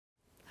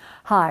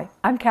Hi,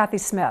 I'm Kathy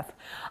Smith.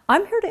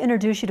 I'm here to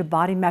introduce you to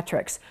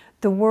BodiMetrics,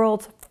 the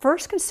world's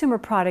first consumer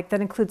product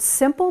that includes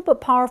simple but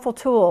powerful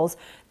tools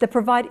that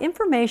provide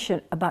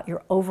information about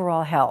your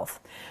overall health.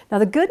 Now,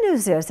 the good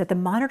news is that the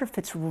monitor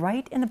fits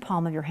right in the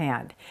palm of your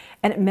hand,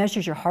 and it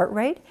measures your heart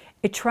rate,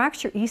 it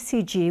tracks your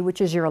ECG,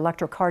 which is your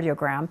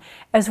electrocardiogram,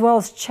 as well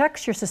as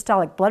checks your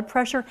systolic blood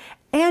pressure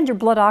and your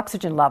blood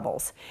oxygen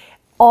levels,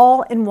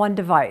 all in one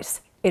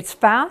device. It's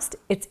fast,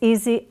 it's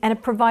easy, and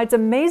it provides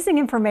amazing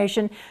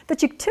information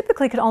that you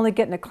typically could only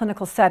get in a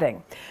clinical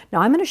setting.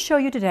 Now, I'm going to show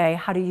you today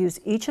how to use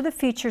each of the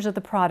features of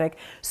the product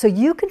so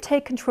you can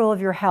take control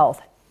of your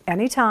health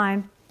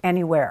anytime,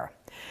 anywhere.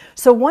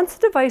 So once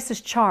the device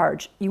is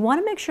charged, you want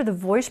to make sure the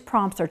voice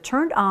prompts are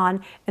turned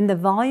on and the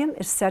volume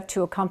is set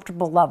to a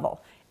comfortable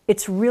level.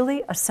 It's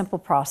really a simple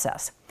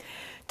process.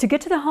 To get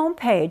to the home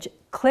page,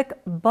 click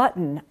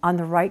Button on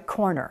the right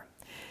corner.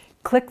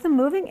 Click the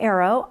moving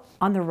arrow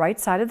on the right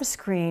side of the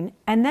screen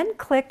and then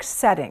click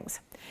Settings.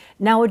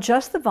 Now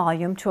adjust the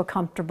volume to a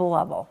comfortable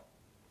level.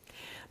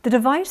 The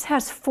device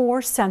has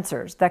 4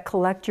 sensors that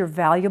collect your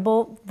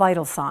valuable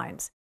vital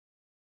signs.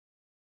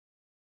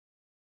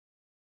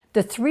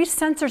 The 3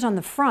 sensors on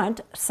the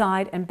front,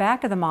 side, and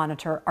back of the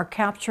monitor are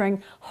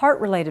capturing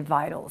heart-related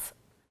vitals.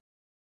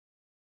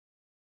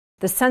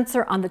 The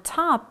sensor on the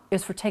top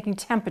is for taking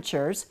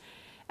temperatures,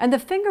 and the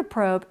finger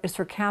probe is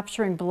for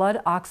capturing blood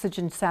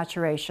oxygen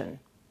saturation.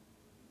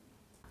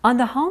 On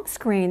the home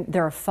screen,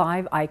 there are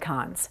 5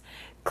 icons.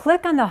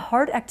 Click on the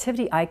heart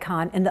activity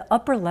icon in the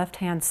upper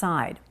left-hand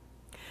side.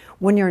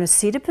 When you're in a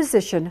seated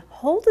position,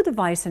 hold the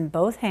device in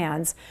both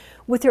hands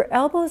with your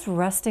elbows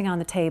resting on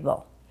the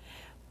table.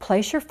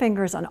 Place your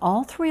fingers on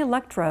all 3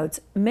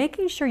 electrodes,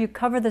 making sure you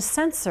cover the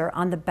sensor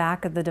on the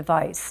back of the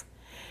device.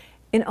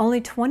 In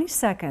only 20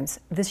 seconds,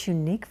 this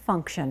unique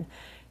function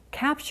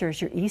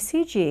captures your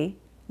ECG,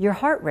 your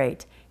heart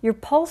rate, your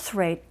pulse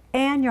rate,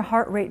 and your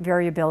heart rate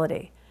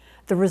variability.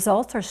 The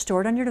results are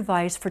stored on your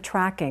device for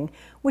tracking,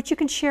 which you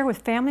can share with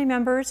family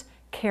members,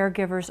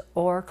 caregivers,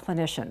 or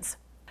clinicians.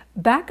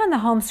 Back on the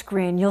home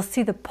screen, you'll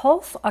see the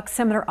pulse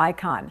oximeter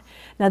icon.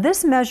 Now,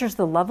 this measures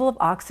the level of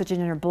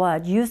oxygen in your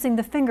blood using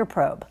the finger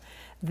probe.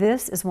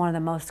 This is one of the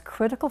most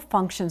critical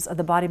functions of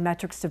the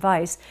BodiMetrics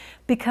device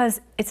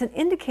because it's an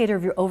indicator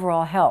of your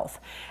overall health.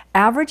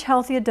 Average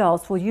healthy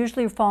adults will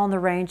usually fall in the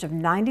range of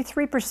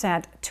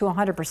 93% to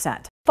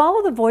 100%.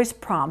 Follow the voice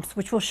prompts,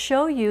 which will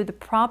show you the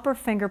proper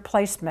finger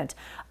placement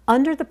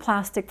under the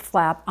plastic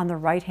flap on the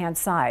right-hand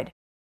side.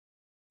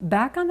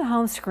 Back on the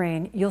home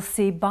screen, you'll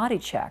see Body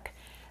Check.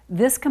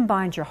 This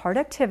combines your heart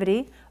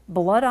activity,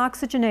 blood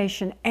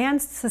oxygenation, and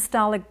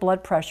systolic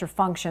blood pressure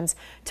functions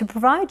to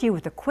provide you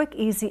with a quick,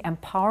 easy,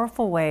 and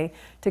powerful way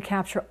to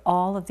capture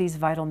all of these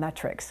vital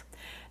metrics.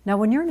 Now,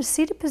 when you're in a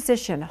seated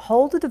position,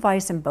 hold the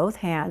device in both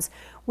hands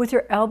with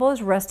your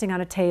elbows resting on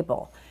a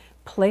table.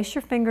 Place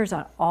your fingers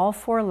on all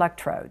 4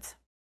 electrodes.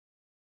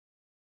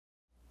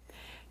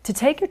 To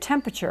take your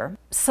temperature,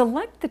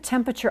 select the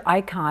temperature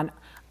icon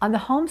on the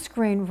home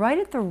screen right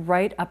at the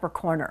right upper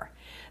corner.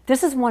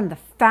 This is one of the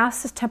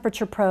fastest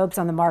temperature probes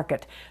on the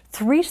market,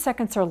 3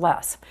 seconds or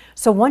less.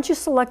 So once you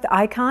select the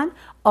icon,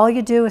 all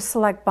you do is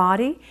select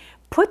Body,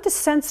 put the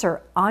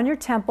sensor on your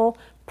temple,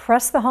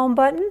 press the home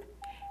button,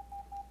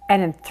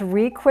 and in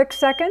 3 quick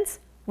seconds,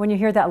 when you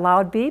hear that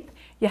loud beep,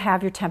 you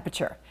have your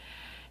temperature.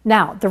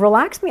 Now, the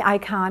Relax Me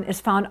icon is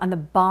found on the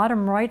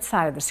bottom right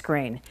side of the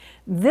screen.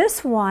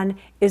 This one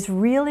is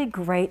really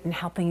great in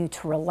helping you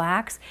to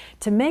relax,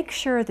 to make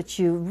sure that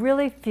you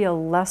really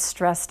feel less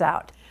stressed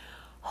out.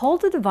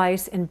 Hold the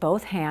device in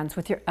both hands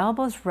with your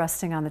elbows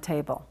resting on the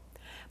table.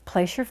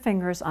 Place your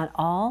fingers on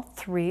all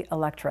 3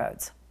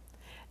 electrodes.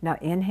 Now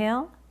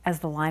inhale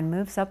as the line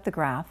moves up the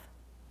graph,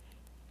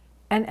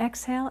 and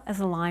exhale as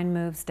the line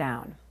moves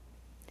down.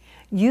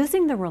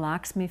 Using the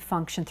Relax Me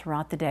function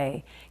throughout the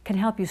day can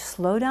help you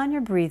slow down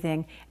your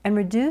breathing and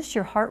reduce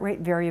your heart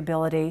rate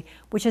variability,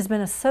 which has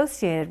been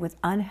associated with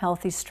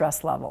unhealthy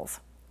stress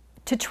levels.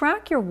 To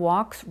track your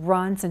walks,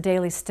 runs, and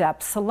daily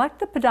steps, select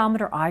the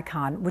pedometer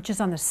icon, which is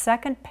on the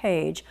 2nd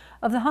page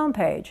of the home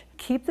page.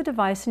 Keep the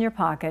device in your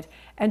pocket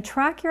and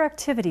track your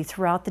activity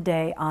throughout the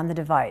day on the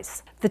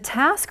device. The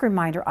task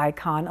reminder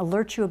icon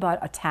alerts you about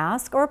a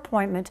task or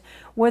appointment,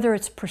 whether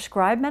it's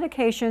prescribed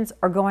medications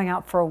or going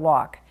out for a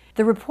walk.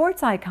 The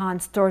reports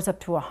icon stores up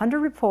to 100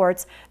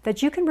 reports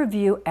that you can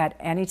review at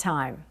any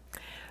time.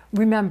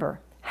 Remember,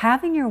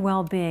 having your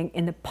well-being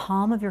in the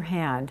palm of your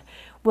hand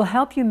will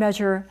help you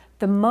measure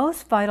the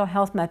most vital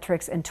health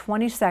metrics in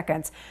 20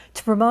 seconds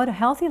to promote a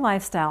healthy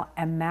lifestyle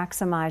and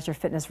maximize your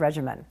fitness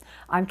regimen.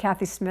 I'm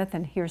Kathy Smith,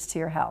 and here's to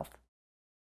your health.